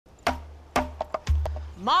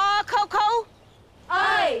Ma Coco?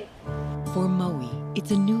 Aye. For Moe,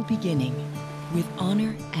 it's a new beginning. With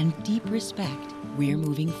honor and deep respect, we're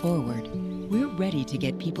moving forward. We're ready to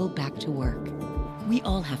get people back to work. We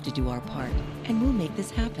all have to do our part, and we'll make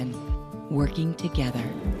this happen. Working together.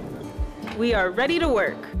 We are ready to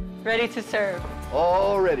work. Ready to serve.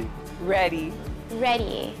 All ready. Ready.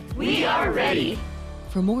 Ready. We are ready.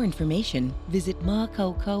 For more information, visit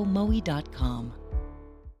macocomoe.com.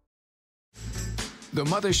 The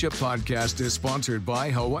Mothership Podcast is sponsored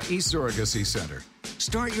by Hawaii Surrogacy Center.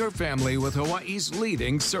 Start your family with Hawaii's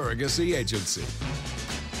leading surrogacy agency.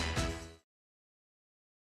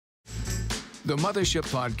 The Mothership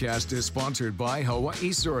Podcast is sponsored by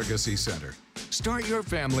Hawaii Surrogacy Center. Start your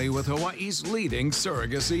family with Hawaii's leading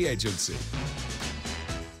surrogacy agency.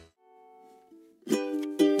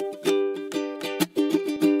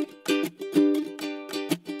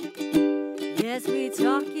 Yes, we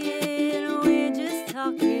talking, we're just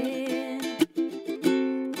talking.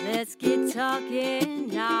 Let's get talking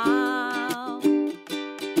now.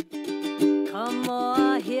 Come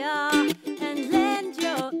over here and lend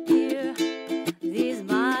your ear. These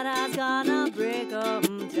matters gonna break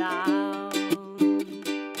them down.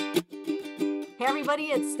 Hey everybody,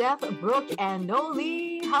 it's Steph, Brooke, and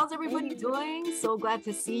Noli. How's everybody doing? So glad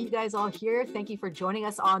to see you guys all here. Thank you for joining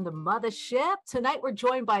us on the Mothership. Tonight we're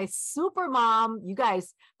joined by Super Mom. You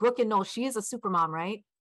guys, Brooke and Noli, she is a super mom, right?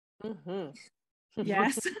 Mm-hmm.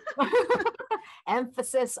 Yes.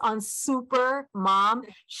 Emphasis on super mom.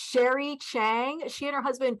 Sherry Chang. She and her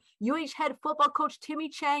husband, UH head football coach Timmy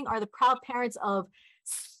Chang, are the proud parents of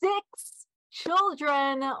 6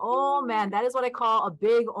 children. Oh man, that is what I call a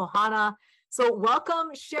big ohana. So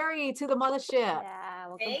welcome, Sherry, to the Mothership. Yeah,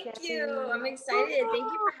 Thank you. I'm excited.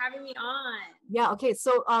 Thank you for having me on. Yeah, okay.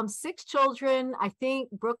 So 6 children. I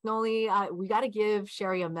think, Brooke, Noli, we got to give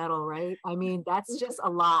Sherry a medal, right? I mean, that's just a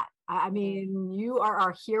lot. I mean, you are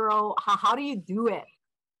our hero. How do you do it?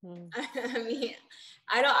 I mean,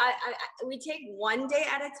 we take one day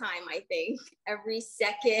at a time, I think, every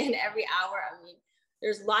second, every hour. I mean,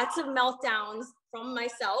 there's lots of meltdowns from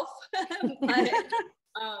myself, but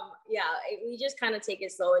yeah, we just kind of take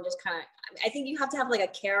it slow and just kind of, I think you have to have like a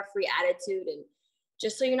carefree attitude and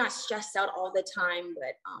just so you're not stressed out all the time.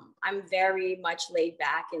 But I'm very much laid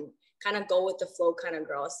back and kind of go with the flow kind of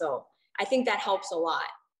girl. So I think that helps a lot.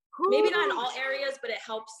 Maybe not in all areas, but it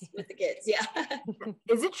helps with the kids. Yeah.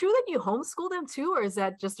 Is it true that you homeschool them too, or is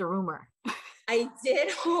that just a rumor? I did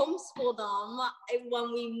homeschool them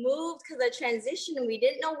when we moved because of transition and we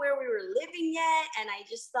didn't know where we were living yet. And I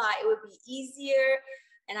just thought it would be easier.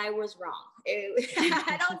 And I was wrong.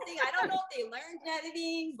 I don't know if they learned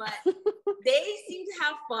anything, but they seem to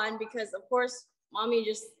have fun because of course, mommy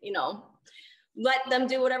just, let them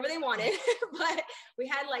do whatever they wanted. But we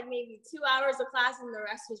had like maybe 2 hours of class and the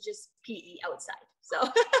rest was just PE outside. So,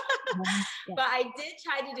 but I did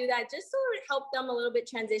try to do that just so it would help them a little bit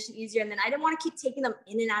transition easier. And then I didn't want to keep taking them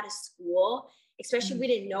in and out of school, especially if we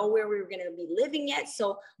didn't know where we were going to be living yet.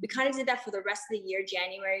 So we kind of did that for the rest of the year,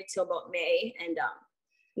 January till about May. And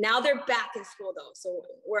now they're back in school though. So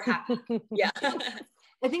we're happy. Yeah.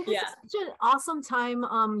 I think this is such an awesome time,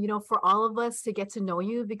 for all of us to get to know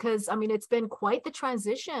you because, I mean, it's been quite the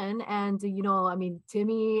transition and,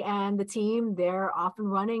 Timmy and the team, they're off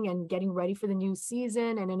and running and getting ready for the new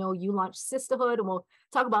season. And I know you launched Sisterhood and we'll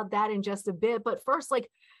talk about that in just a bit. But first,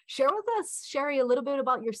 share with us, Sherry, a little bit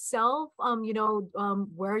about yourself.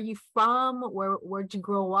 Where are you from? Where'd you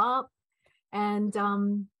grow up? And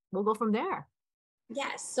we'll go from there.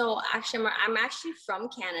 Yes. So actually, I'm actually from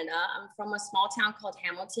Canada. I'm from a small town called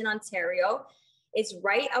Hamilton, Ontario. It's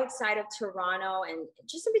right outside of Toronto and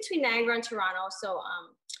just in between Niagara and Toronto. So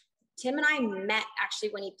Tim and I met actually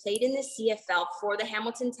when he played in the CFL for the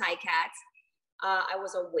Hamilton Ticats. I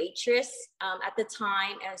was a waitress at the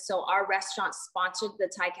time. And so our restaurant sponsored the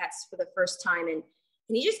Ticats for the first time. And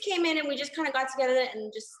he just came in and we just kind of got together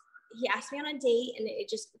and he asked me on a date and it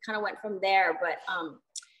just kind of went from there. But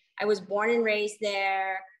I was born and raised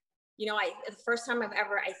there. The first time I've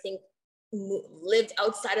ever, I think, lived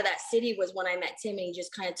outside of that city was when I met Tim and he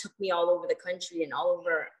just kind of took me all over the country and all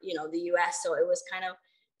over, the US. So it was kind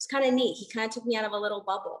of neat. He kind of took me out of a little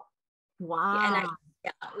bubble. Wow. And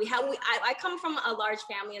I come from a large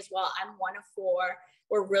family as well. I'm one of 4.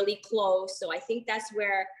 We're really close. So I think that's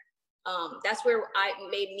where I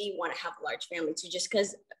made me want to have a large family too, just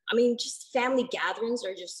because, just family gatherings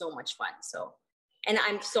are just so much fun. So, and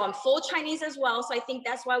I'm full Chinese as well. So I think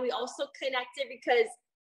that's why we also connected because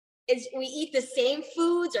we eat the same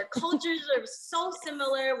foods, our cultures are so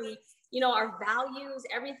similar. Our values,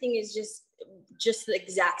 everything is just the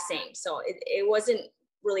exact same. So it wasn't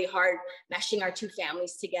really hard meshing our two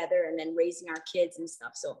families together and then raising our kids and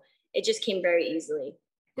stuff. So it just came very easily.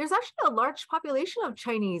 There's actually a large population of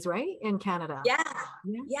Chinese, right, in Canada? Yeah.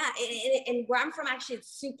 And where I'm from, actually,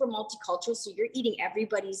 it's super multicultural. So you're eating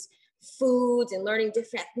everybody's foods and learning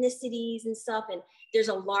different ethnicities and stuff. And there's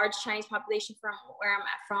a large Chinese population from where I'm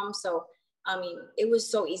from. So, I mean, it was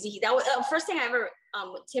so easy. That was the first thing I ever,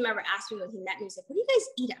 Tim ever asked me when he met me. He was like, what do you guys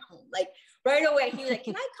eat at home? Like right away, he was like,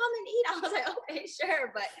 can I come and eat? I was like, okay,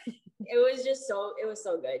 sure. But it was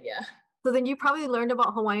so good. Yeah. So then you probably learned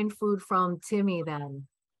about Hawaiian food from Timmy then.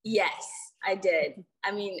 Yes, I did.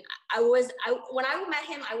 I mean, when I met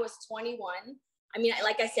him, I was 21. I mean,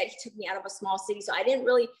 like I said, he took me out of a small city. So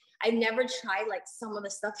I've never tried like some of the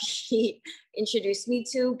stuff he introduced me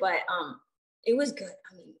to, but it was good.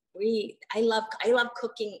 I mean, I love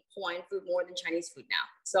cooking Hawaiian food more than Chinese food now.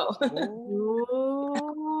 So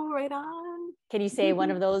Ooh, right on. Can you say one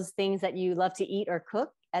of those things that you love to eat or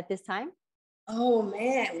cook at this time? Oh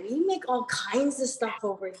man, we make all kinds of stuff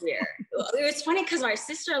over here. It was funny because my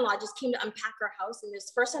sister-in-law just came to unpack our house, and this is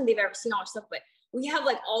the first time they've ever seen all our stuff, but we have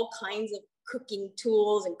like all kinds of cooking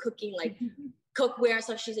tools and cooking like cookware and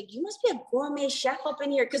stuff. She's like, you must be a gourmet chef up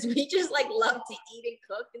in here, because we just like love to eat and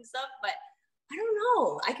cook and stuff. But I don't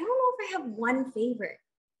know. I don't know if I have one favorite.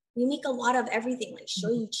 We make a lot of everything, like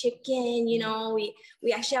shoyu chicken, you know,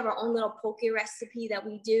 we actually have our own little poke recipe that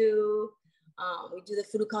we do. We do the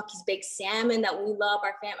Furukaki's baked salmon that we love,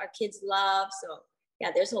 our kids love. So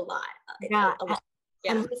yeah, there's a lot. Yeah. A lot.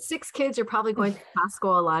 Yeah. And with 6 kids, you're probably going to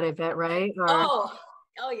Costco a lot, I bet, right? Or, oh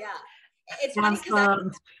yeah. It's funny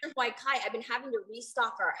because I've been having to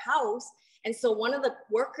restock our house. And so one of the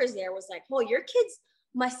workers there was like, oh, your kids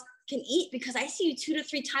can eat, because I see you 2 to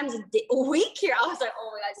 3 times a week here. I was like,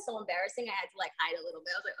 oh my God, it's so embarrassing. I had to like hide a little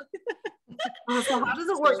bit. I was like, so how does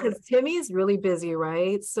it work? Because Timmy's really busy,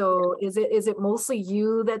 right? So is it mostly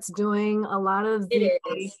you that's doing a lot of the... It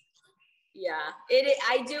is. Yeah,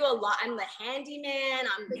 I do a lot. I'm the handyman,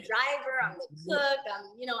 I'm the driver, I'm the cook,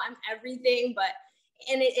 I'm everything. But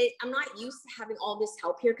I'm not used to having all this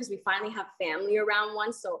help here, because we finally have family around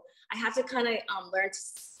one. So I have to kind of learn to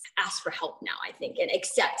ask for help now, I think, and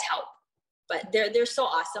accept help. But they're so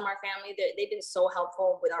awesome, our family. They've been so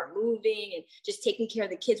helpful with our moving and just taking care of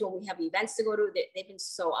the kids when we have events to go to. They've been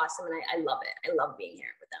so awesome, and I love it. I love being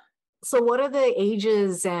here with them. So what are the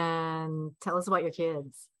ages, and tell us about your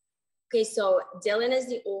kids? Okay, so Dylan is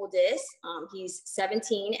the oldest. He's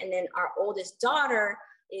 17, and then our oldest daughter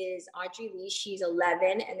is Audrey Lee. She's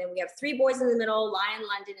 11, and then we have 3 boys in the middle, Lion,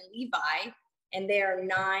 London, and Levi, and they are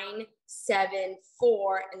 9, 7,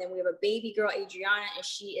 4, and then we have a baby girl, Adriana, and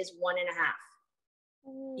she is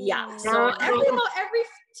 1.5. Yeah, so every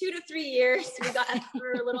 2 to 3 years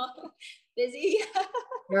we're a little busy.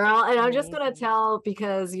 Girl, and I'm just gonna tell,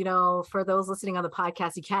 because for those listening on the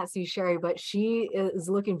podcast, you can't see Sherry, but she is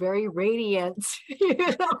looking very radiant.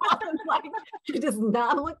 Like, she does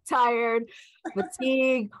not look tired,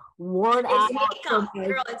 fatigued, worn out.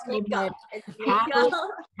 Girl, it's makeup. It's makeup.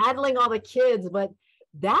 Handling all the kids, but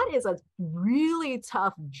that is a really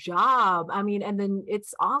tough job. I mean, and then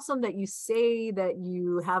it's awesome that you say that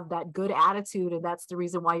you have that good attitude, and that's the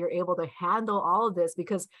reason why you're able to handle all of this.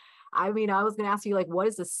 Because I mean, I was going to ask you, like, what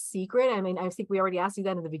is the secret? I mean, I think we already asked you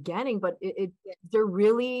that in the beginning, but is there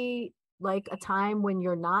really like a time when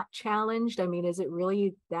you're not challenged? I mean, is it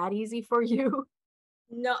really that easy for you?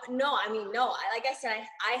 No. I mean, no. Like I said,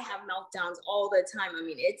 I have meltdowns all the time. I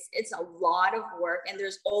mean, it's a lot of work, and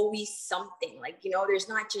there's always something. Like, there's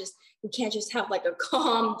not just, you can't just have like a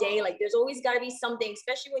calm day. Like, there's always got to be something,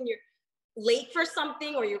 especially when you're late for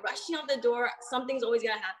something or you're rushing out the door. Something's always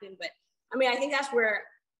gonna happen. But I mean, I think that's where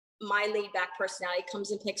my laid back personality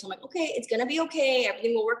comes in play. So I'm like, okay, it's gonna be okay.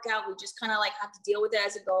 Everything will work out. We just kind of like have to deal with it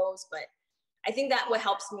as it goes. But I think that what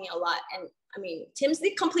helps me a lot. And I mean, Tim's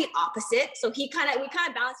the complete opposite. So we kind of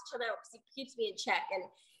balance each other out, because he keeps me in check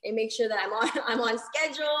and make sure that I'm on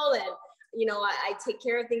schedule, and I take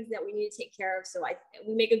care of things that we need to take care of. So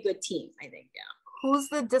we make a good team, I think. Yeah. Who's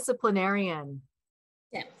the disciplinarian?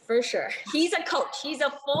 Yeah, for sure. He's a coach. He's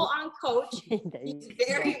a full-on coach. He's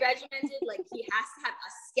very regimented. Like, he has to have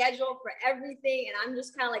a schedule for everything. And I'm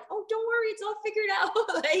just kind of like, oh, don't worry, it's all figured out.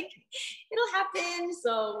 Like, it'll happen.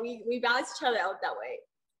 So we balance each other out that way.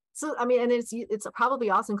 So, I mean, and it's probably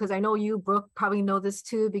awesome, because I know you, Brooke, probably know this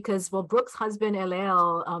too, because, well, Brooke's husband,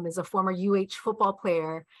 Elel, is a former UH football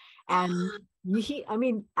player. And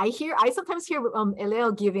I sometimes hear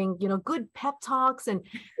Elel giving, good pep talks, and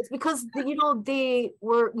it's because, they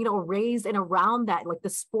were, raised and around that, like the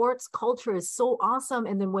sports culture is so awesome.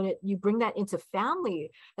 And then when you bring that into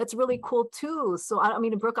family, that's really cool too. So, I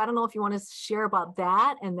mean, Brooke, I don't know if you want to share about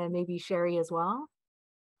that, and then maybe Sherry as well.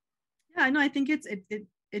 Yeah, no, I think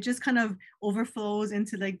it just kind of overflows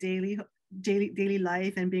into like daily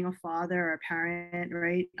life and being a father or a parent,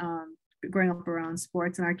 right? Growing up around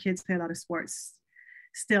sports, and our kids play a lot of sports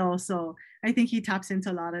still. So I think he taps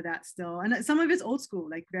into a lot of that still. And some of it's old school,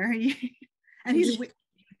 like very, and he's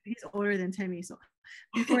older than Timmy, so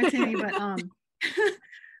before Timmy, but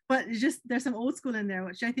but just there's some old school in there,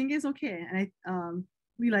 which I think is okay. And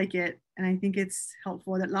we like it. And I think it's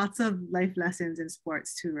helpful that lots of life lessons in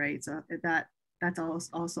sports too, right? So that's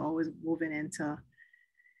also always woven into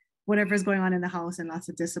whatever's going on in the house, and lots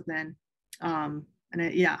of discipline.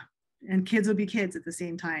 And kids will be kids at the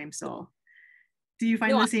same time. So do you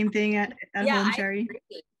find the same thing at home, Sherry?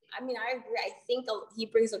 I mean, I agree. I think he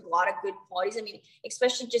brings a lot of good qualities. I mean,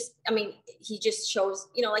 especially he just shows,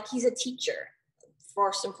 like he's a teacher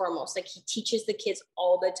first and foremost. Like he teaches the kids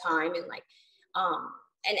all the time, and like,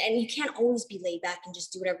 and you can't always be laid back and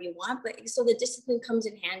just do whatever you want. But so the discipline comes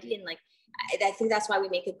in handy, and like, I think that's why we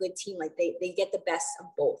make a good team. Like they get the best of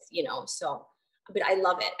both, So, but I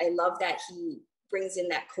love it. I love that he brings in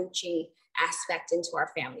that coaching aspect into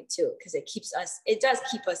our family too, because it does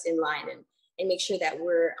keep us in line and make sure that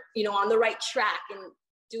we're, on the right track and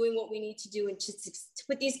doing what we need to do, and to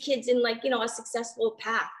put these kids in like, a successful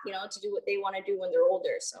path, to do what they want to do when they're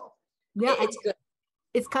older. So yeah, it's good.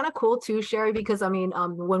 It's kind of cool too, Sherry, because I mean,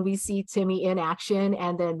 when we see Timmy in action,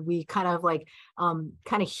 and then we kind of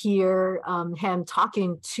hear him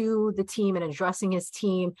talking to the team and addressing his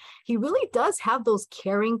team, he really does have those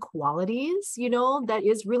caring qualities, that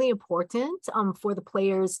is really important for the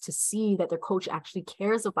players to see that their coach actually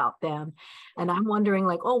cares about them. And I'm wondering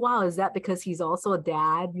like, oh, wow, is that because he's also a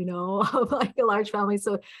dad, of like a large family?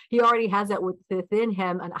 So he already has that within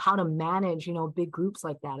him, and how to manage, big groups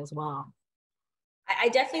like that as well. I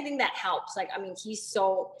definitely think that helps. Like, I mean,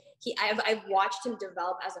 I've watched him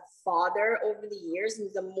develop as a father over the years, and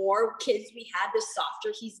the more kids we had, the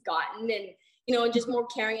softer he's gotten, and, just more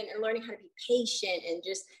caring, and learning how to be patient, and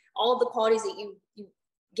just all of the qualities that you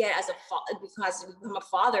get as a father, because you become a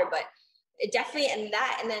father. But it definitely, and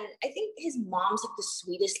then I think his mom's like the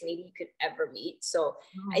sweetest lady you could ever meet. So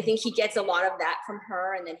I think he gets a lot of that from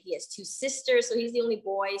her. And then he has 2 sisters, so he's the only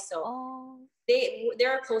boy. So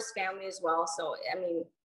they're a close family as well. So, I mean,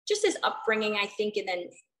 just his upbringing, I think, and then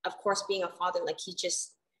of course, being a father, like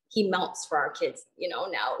he melts for our kids,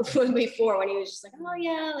 now. Before, when he was just like, oh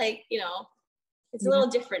yeah, like, it's a little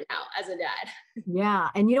different now as a dad. Yeah.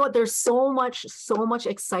 And you know what, there's so much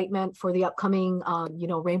excitement for the upcoming,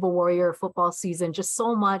 Rainbow Warrior football season, just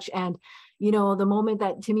so much. And, the moment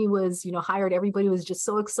that Timmy was, hired, everybody was just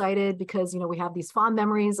so excited because, we have these fond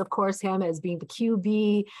memories, of course, him as being the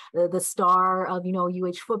QB, the star of,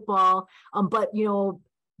 UH football. But,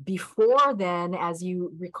 before then, as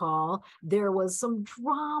you recall, there was some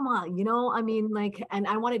drama, I mean, like, and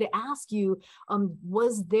I wanted to ask you,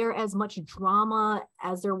 was there as much drama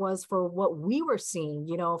as there was for what we were seeing,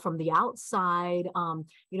 from the outside,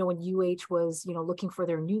 when UH was, looking for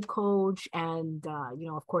their new coach, and,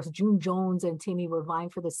 of course, June Jones and Timmy were vying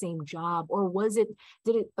for the same job? Or was it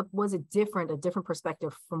different, a different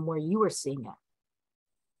perspective from where you were seeing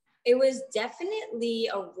it? It was definitely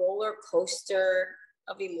a roller coaster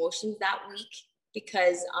of emotions that week,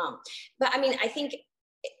 because but I mean, I think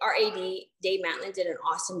our AD Dave Matlin did an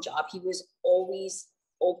awesome job. He was always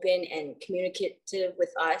open and communicative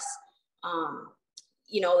with us.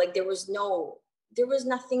 Like there was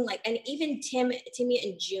nothing like, and even Timmy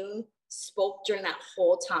and June spoke during that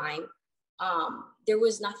whole time. There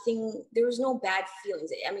was no bad feelings.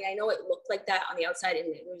 I mean, I know it looked like that on the outside,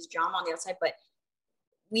 and there was drama on the outside, but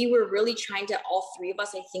we were really all 3 of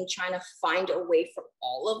us, I think, trying to find a way for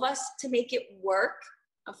all of us to make it work.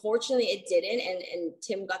 Unfortunately, it didn't. And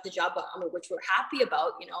Tim got the job, which we're happy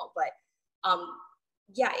about, but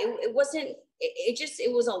it wasn't,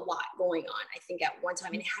 it was a lot going on, I think, at one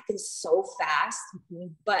time, and it happened so fast.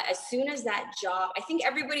 Mm-hmm. But as soon as that job, I think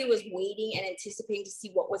everybody was waiting and anticipating to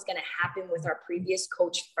see what was going to happen with our previous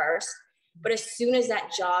coach first. But as soon as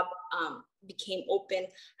that job became open,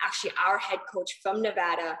 actually our head coach from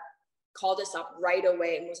Nevada called us up right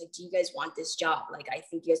away and was like, do you guys want this job? Like, I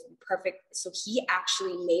think you guys would be perfect. So he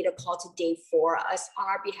actually made a call to Dave for us on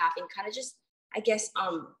our behalf, and kind of just, I guess,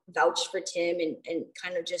 vouched for Tim and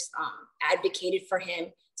kind of just advocated for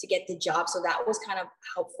him to get the job. So that was kind of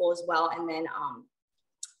helpful as well. And then,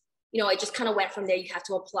 it just kind of went from there. You have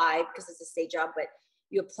to apply because it's a state job, but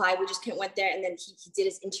you apply, we just went there, and then he did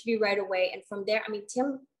his interview right away. And from there, I mean,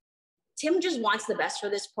 Tim just wants the best for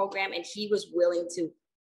this program, and he was willing to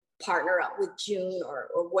partner up with June or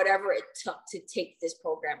whatever it took to take this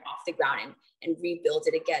program off the ground and rebuild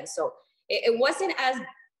it again. So it wasn't as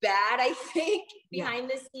bad, I think, behind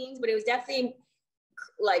the scenes, but it was definitely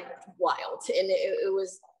like wild, and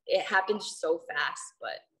it happened so fast,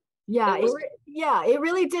 but it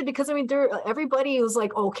really did, because I mean, everybody was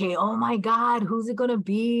like, okay, oh my God, who's it gonna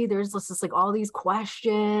be? There's just like all these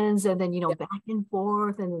questions, and then back and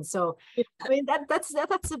forth, and then so I mean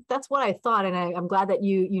that's what I thought, and I'm glad that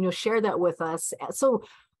you shared that with us. So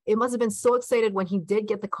it must have been so excited when he did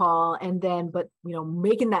get the call, and then but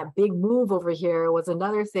making that big move over here was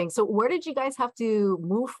another thing. So where did you guys have to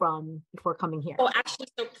move from before coming here? Oh, actually,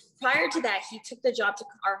 so prior to that, he took the job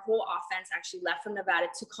our whole offense actually left from Nevada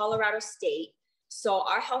to Colorado State. So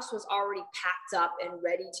our house was already packed up and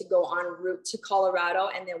ready to go en route to Colorado,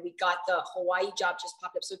 and then we got the Hawaii job just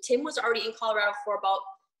popped up. So Tim was already in Colorado for about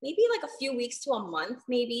maybe like a few weeks to a month,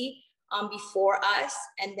 maybe. Before us,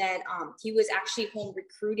 and then he was actually home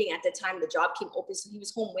recruiting at the time the job came open, so he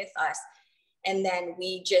was home with us. And then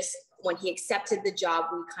when he accepted the job,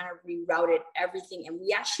 we kind of rerouted everything, and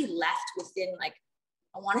we actually left within like,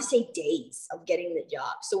 I want to say days of getting the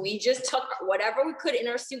job. So we just took whatever we could in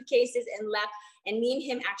our suitcases and left, and me and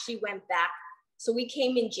him actually went back. So we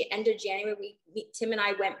came in end of January, Tim and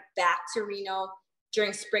I went back to Reno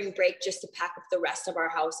during spring break just to pack up the rest of our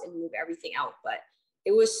house and move everything out. But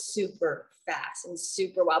it was super fast and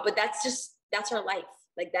super wild, but that's our life.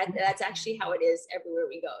 Like that's actually how it is everywhere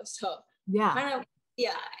we go. So I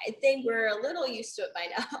think we're a little used to it by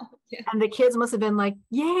now. And the kids must have been like,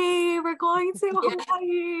 yay, we're going to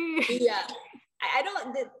Hawaii. I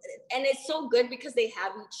don't, and it's so good because they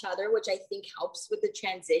have each other, which I think helps with the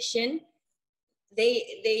transition.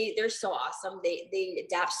 They're so awesome. They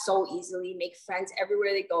adapt so easily, make friends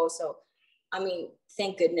everywhere they go. So, I mean,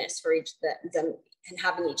 thank goodness for them and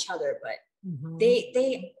having each other, but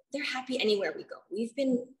they're happy anywhere we go. We've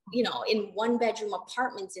been, in 1-bedroom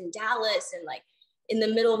apartments in Dallas and like in the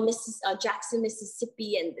middle of Jackson,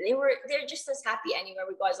 Mississippi, and they're just as happy anywhere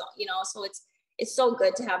we go as so it's so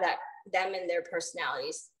good to have them and their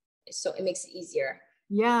personalities. So it makes it easier.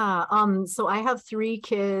 Yeah. So I have 3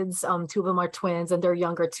 kids. 2 of them are twins, and they're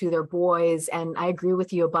younger too. They're boys. And I agree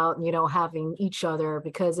with you about, having each other,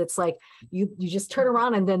 because it's like you just turn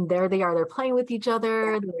around and then there they are. They're playing with each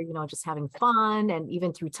other. They're, just having fun. And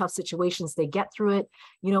even through tough situations, they get through it,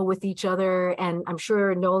 with each other. And I'm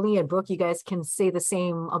sure Noli and Brooke, you guys can say the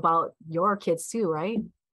same about your kids too, right?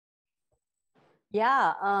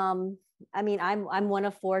 Yeah. I mean, I'm one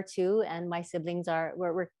of 4 too, and my siblings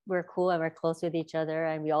we're cool and we're close with each other,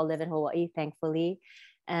 and we all live in Hawaii, thankfully.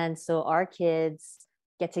 And so our kids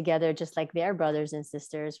get together just like their brothers and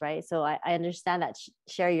sisters, right? So I understand that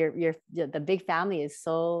share the big family is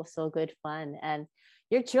so good fun, and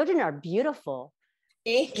your children are beautiful.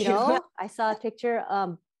 Thank you. I saw a picture.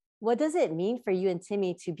 What does it mean for you and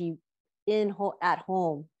Timmy to be at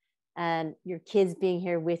home and your kids being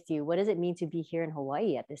here with you? What does it mean to be here in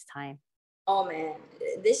Hawaii at this time? Oh man,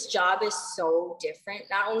 this job is so different,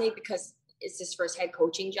 not only because it's his first head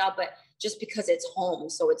coaching job, but just because it's home.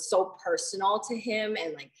 So it's so personal to him.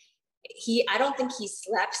 And like, I don't think he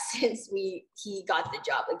slept since he got the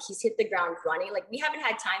job. Like he's hit the ground running. Like we haven't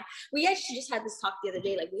had time. We actually just had this talk the other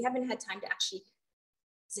day. Like we haven't had time to actually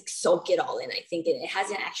like soak it all in. I think it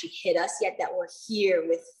hasn't actually hit us yet that we're here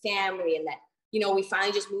with family, and that, we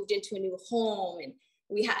finally just moved into a new home, and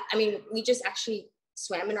we just actually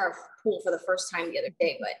swam in our pool for the first time the other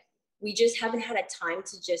day, but we just haven't had a time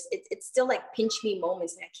to it's still like pinch me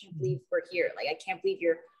moments. And I can't believe we're here. Like, I can't believe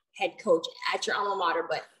you're head coach at your alma mater,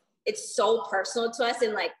 but it's so personal to us.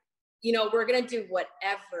 And like, we're going to do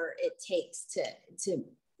whatever it takes to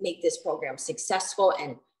make this program successful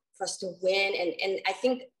and for us to win. And I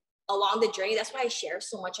think along the journey, that's why I share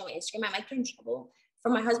so much on my Instagram. I might get in trouble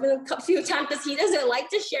from my husband a few times because he doesn't like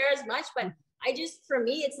to share as much, but for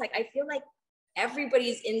me, it's like, I feel like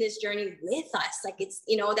everybody's in this journey with us. Like it's,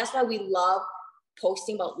 that's why we love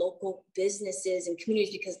posting about local businesses and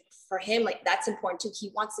communities, because for him, like that's important too.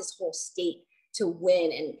 He wants this whole state to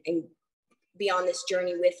win and be on this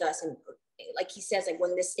journey with us. And like he says, like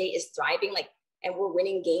when this state is thriving, like, and we're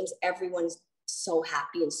winning games, everyone's so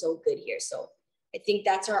happy and so good here. So I think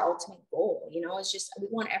that's our ultimate goal. It's just, we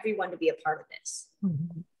want everyone to be a part of this.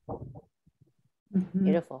 Mm-hmm.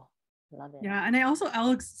 Beautiful. Love it. Yeah. And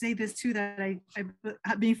I'll say this too, that I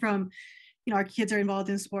being from, our kids are involved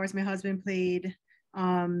in sports. My husband played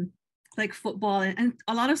like football and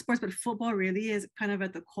a lot of sports, but football really is kind of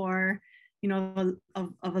at the core, of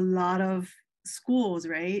a lot of schools,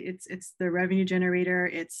 right? It's the revenue generator.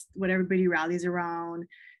 It's what everybody rallies around.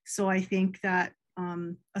 So I think that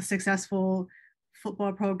a successful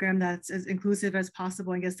football program that's as inclusive as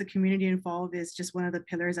possible and gets the community involved is just one of the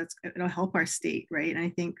pillars it'll help our state, right? And I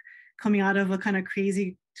think coming out of a kind of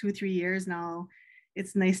crazy 2-3 years now,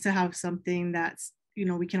 it's nice to have something that's, you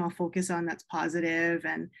know, we can all focus on, that's positive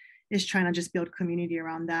and is trying to just build community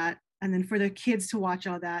around that. And then for the kids to watch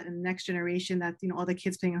all that and the next generation, that, you know, all the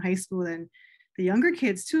kids playing in high school and the younger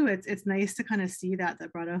kids too, it's nice to kind of see that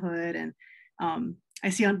brotherhood. And I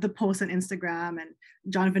see on the posts on Instagram and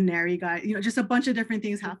John Veneri guy, you know, just a bunch of different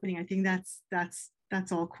things happening. I think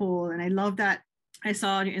that's all cool. And I love that I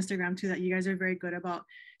saw on your Instagram too, that you guys are very good about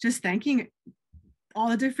just thanking all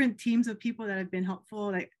the different teams of people that have been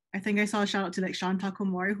helpful. Like, I think I saw a shout out to like Sean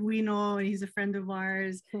Takumori, who we know, and he's a friend of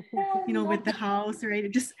ours, you know, with the house, right?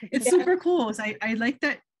 It's super cool. So I like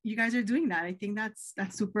that you guys are doing that. I think that's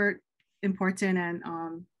super important,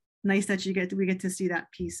 and nice that we get to see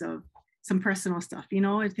that piece of some personal stuff, you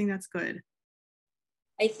know. I think that's good.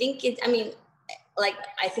 I think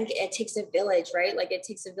I think it takes a village, right? Like, it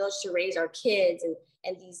takes a village to raise our kids,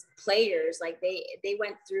 and these players, like they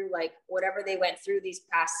went through like whatever they went through these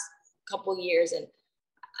past couple years. And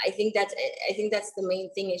I think that's the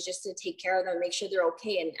main thing, is just to take care of them, make sure they're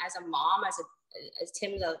okay. And as a mom, as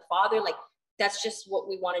Tim's a father, like, that's just what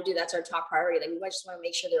we want to do. That's our top priority. Like, we just want to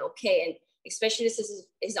make sure they're okay. And especially this is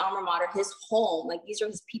his alma mater, his home. Like, these are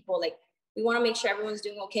his people. Like, we want to make sure everyone's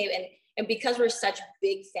doing okay. And because we're such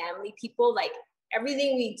big family people, like,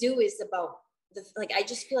 everything we do is about I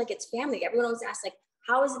just feel like it's family. Everyone always asks, like,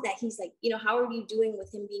 how is it that he's like, you know, how are you doing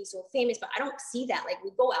with him being so famous? But I don't see that. Like,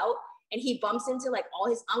 we go out and he bumps into like all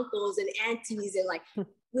his uncles and aunties and like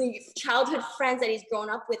childhood friends that he's grown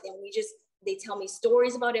up with. And they tell me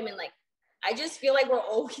stories about him. And like, I just feel like we're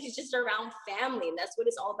always just around family. And that's what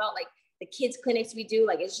it's all about. Like, the kids clinics we do,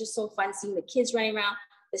 like, it's just so fun seeing the kids running around,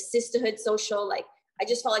 the sisterhood social. Like, I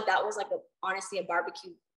just felt like that was like honestly a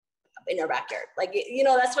barbecue in our backyard. Like, you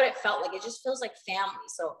know, that's what it felt like. It just feels like family.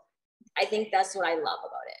 So I think that's what I love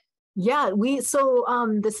about it. Yeah,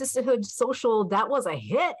 the sisterhood social, that was a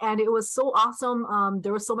hit, and it was so awesome.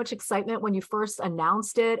 There was so much excitement when you first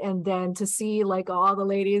announced it, and then to see like all the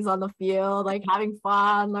ladies on the field, like having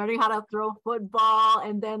fun, learning how to throw football,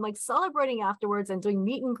 and then like celebrating afterwards and doing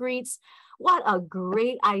meet and greets. What a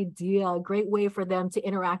great idea, a great way for them to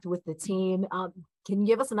interact with the team. Can you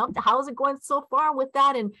give us an update? How is it going so far with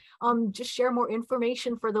that? And just share more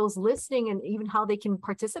information for those listening, and even how they can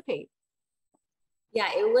participate. Yeah,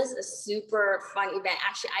 it was a super fun event.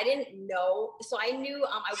 Actually, I didn't know. So I knew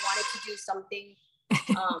I wanted to do something.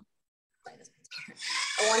 I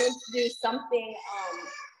wanted to do something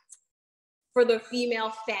for the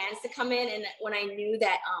female fans to come in. And when I knew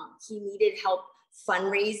that he needed help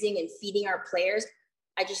fundraising and feeding our players,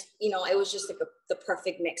 I just, you know, it was just like the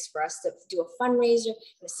perfect mix for us to do a fundraiser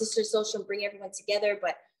and a sister social and bring everyone together.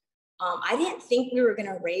 But I didn't think we were going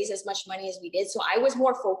to raise as much money as we did. So I was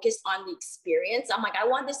more focused on the experience. I'm like, I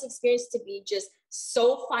want this experience to be just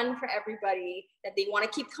so fun for everybody that they want to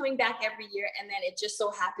keep coming back every year. And then it just so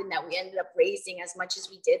happened that we ended up raising as much as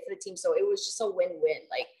we did for the team. So it was just a win-win.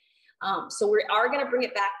 Like, so we are going to bring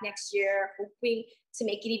it back next year, hoping to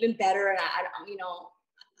make it even better. And you know,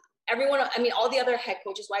 everyone, I mean, all the other head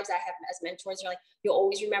coaches' wives I have as mentors are like, you'll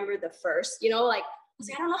always remember the first, you know, like,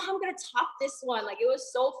 I don't know how I'm going to top this one. Like, it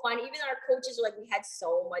was so fun. Even our coaches were like, we had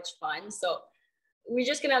so much fun. So we're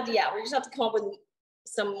just going to have to, we just have to come up with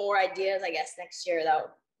some more ideas, I guess, next year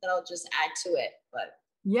that'll just add to it. But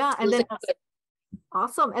yeah. And then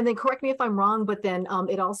awesome. And then correct me if I'm wrong, but then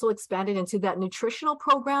it also expanded into that nutritional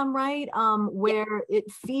program, right? Where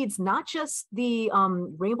it feeds not just the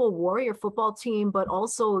Rainbow Warrior football team, but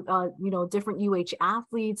also, you know, different UH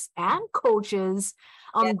athletes and coaches,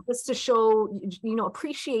 just to show, you know,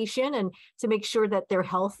 appreciation and to make sure that they're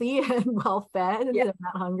healthy and well fed and they're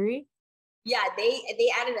not hungry. Yeah, they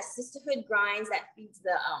added a sisterhood grinds that feeds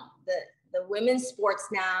the women's sports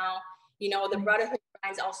now. You know, the brotherhood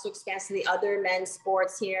grinds also expands to the other men's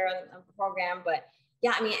sports here on the program. But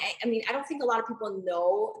yeah, I mean, I don't think a lot of people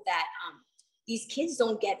know that these kids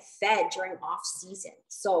don't get fed during off season.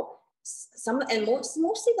 So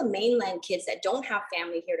mostly the mainland kids that don't have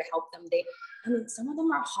family here to help them, some of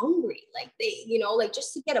them are hungry. Like, they, you know, like,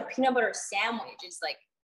 just to get a peanut butter sandwich is like,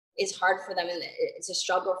 it's hard for them, and it's a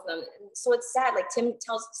struggle for them. And so it's sad. Like, Tim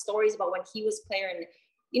tells stories about when he was a player, and,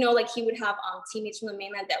 you know, like, he would have teammates from the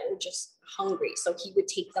mainland that were just hungry. So he would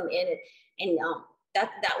take them in, and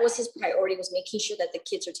that was his priority, was making sure that the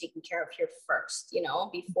kids are taken care of here first, you know,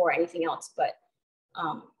 before anything else. But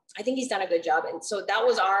I think he's done a good job. And so that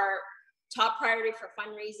was our top priority for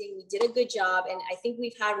fundraising. We did a good job. And I think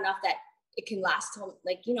we've had enough that it can last till,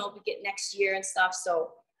 like, you know, we get next year and stuff.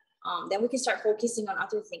 So then we can start focusing on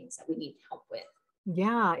other things that we need help with.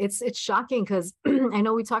 Yeah, it's shocking because I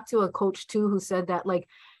know we talked to a coach too who said that, like,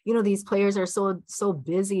 these players are so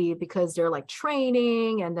busy because they're like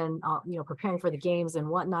training and then preparing for the games and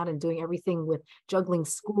whatnot, and doing everything with juggling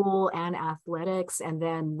school and athletics, and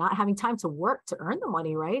then not having time to work to earn the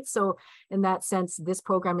money, right? So in that sense, this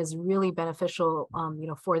program is really beneficial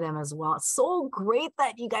for them as well. It's so great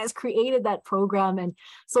that you guys created that program, and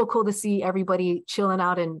so cool to see everybody chilling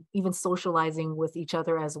out and even socializing with each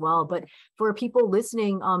other as well. But for people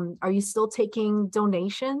listening, are you still taking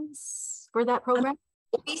donations for that program?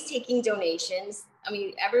 Always taking donations. I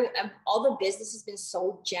mean, all the business has been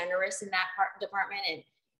so generous in that department,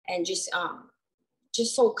 and just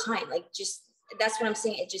so kind. Like, just that's what I'm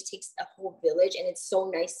saying. It just takes a whole village, and it's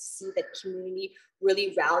so nice to see the community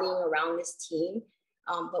really rallying around this team.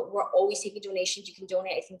 But we're always taking donations. You can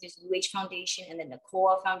donate. I think there's Foundation and then the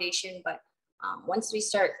COA Foundation. But once we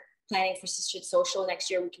start planning for Sisterhood Social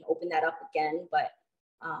next year, we can open that up again. But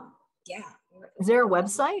yeah. Is there a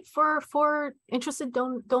website for interested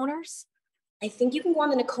donors? I think you can go on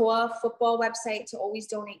the NACOA football website to always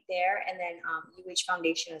donate there, and then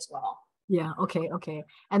Foundation as well. Yeah. Okay.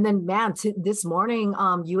 And then, man, this morning,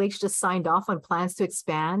 UH just signed off on plans to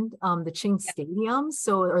expand the Ching Stadium,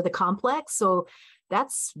 or the complex. So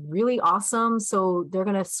that's really awesome. So they're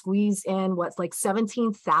gonna squeeze in what's like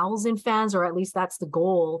 17,000 fans, or at least that's the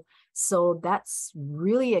goal. So that's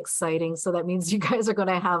really exciting. So that means you guys are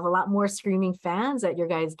gonna have a lot more screaming fans at your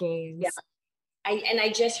guys' games. Yeah.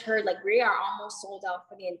 I just heard, like, we are almost sold out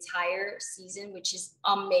for the entire season, which is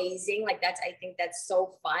amazing. Like, I think that's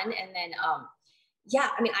so fun. And then,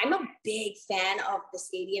 I mean, I'm a big fan of the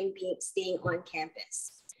stadium staying on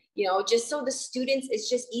campus. Just so the students, it's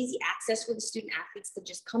just easy access for the student athletes to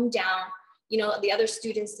just come down, the other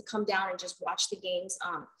students to come down and just watch the games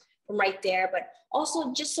from right there. But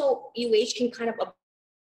also just so UH can kind of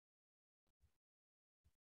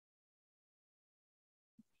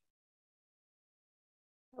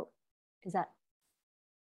Is that?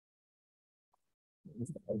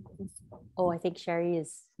 Oh, I think Sherry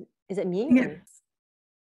is it me? Yeah.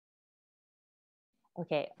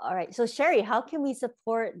 Okay. All right. So Sherry, how can we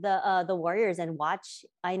support the Warriors and watch?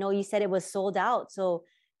 I know you said it was sold out. So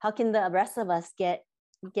how can the rest of us get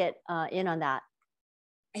in on that?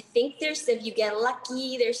 I think if you get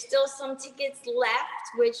lucky, there's still some tickets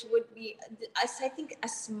left, which would be, I think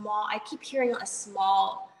I keep hearing a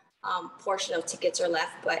small portion of tickets are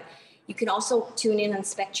left, but you can also tune in on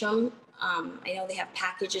Spectrum. I know they have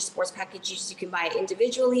sports packages you can buy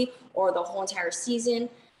individually or the whole entire season.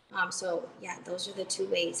 So yeah, those are the two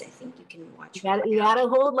ways I think you can watch. You gotta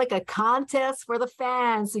hold like a contest for the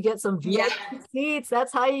fans to get some VIP seats.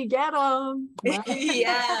 That's how you get them. Right?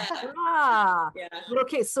 Yeah.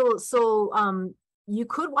 Okay, so you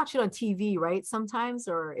could watch it on TV, right? Sometimes,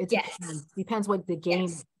 or it depends what the game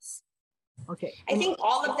is. Okay. I think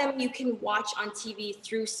all of them you can watch on TV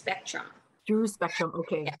through Spectrum.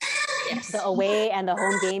 Okay. Yes. The away and the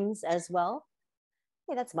home games as well.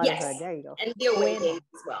 Hey, that's motherhood. Yes. There you go. And the away games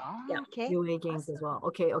as well. Yeah. Okay. The away games as well.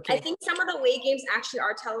 Okay. I think some of the away games actually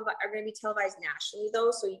are going to be televised nationally, though,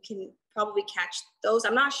 so you can probably catch those.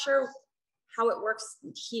 I'm not sure how it works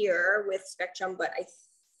here with Spectrum, but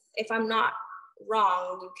if I'm not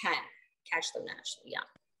wrong, you can catch them nationally. Yeah.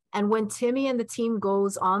 And when Timmy and the team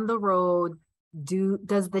goes on the road,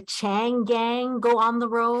 does the Chang gang go on the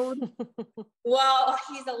road? Well,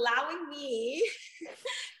 he's allowing me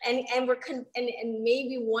and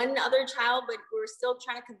maybe one other child, but we're still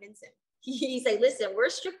trying to convince him. He's like, listen, we're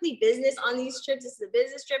strictly business on these trips. This is a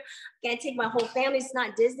business trip. Can't take my whole family. It's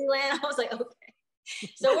not Disneyland. I was like, okay.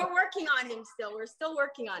 So we're working on him still. We're still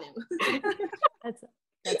working on him.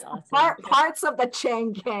 That's awesome. Parts of the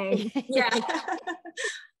Chang gang. Yeah.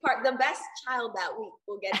 The best child that week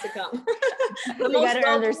will get to come. You got to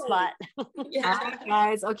earn their spot. Yeah. All right,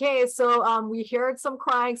 guys. Okay, so we heard some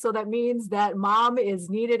crying, so that means that mom is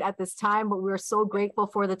needed at this time, but we're so grateful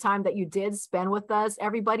for the time that you did spend with us.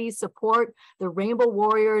 Everybody support the Rainbow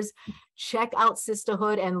Warriors. Check out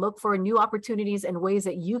Sisterhood and look for new opportunities and ways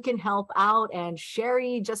that you can help out. And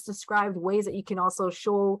Sherry just described ways that you can also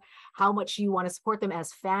show how much you want to support them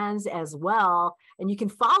as fans as well. And you can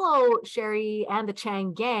follow Sherry and the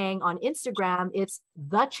Chang Gang on Instagram. It's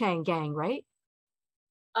the Chang Gang, right?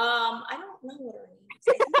 I don't know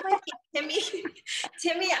what her name is.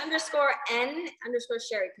 Timmy _N_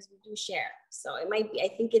 Sherry, because we do share. So it might be, I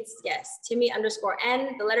think it's, yes, Timmy _N,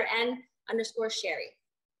 the letter N _ Sherry.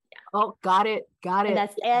 Yeah. Oh, got it. And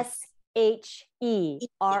that's SHERRY.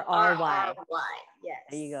 Yes.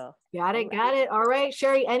 There you go. Got it. All right,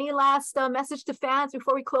 Sherry, any last message to fans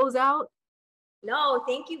before we close out? No,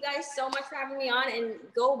 thank you guys so much for having me on, and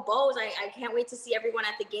go Bows. I can't wait to see everyone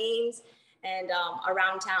at the games and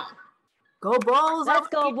around town. Go Bulls. Let's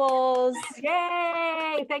go, Bulls.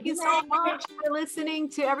 Yay. Thank you so much for listening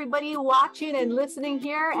to everybody watching and listening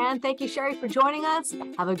here. And thank you, Sherry, for joining us.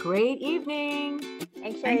 Have a great evening.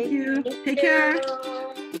 Thanks, Sherry. Thank you. Take care.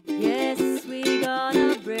 Yeah.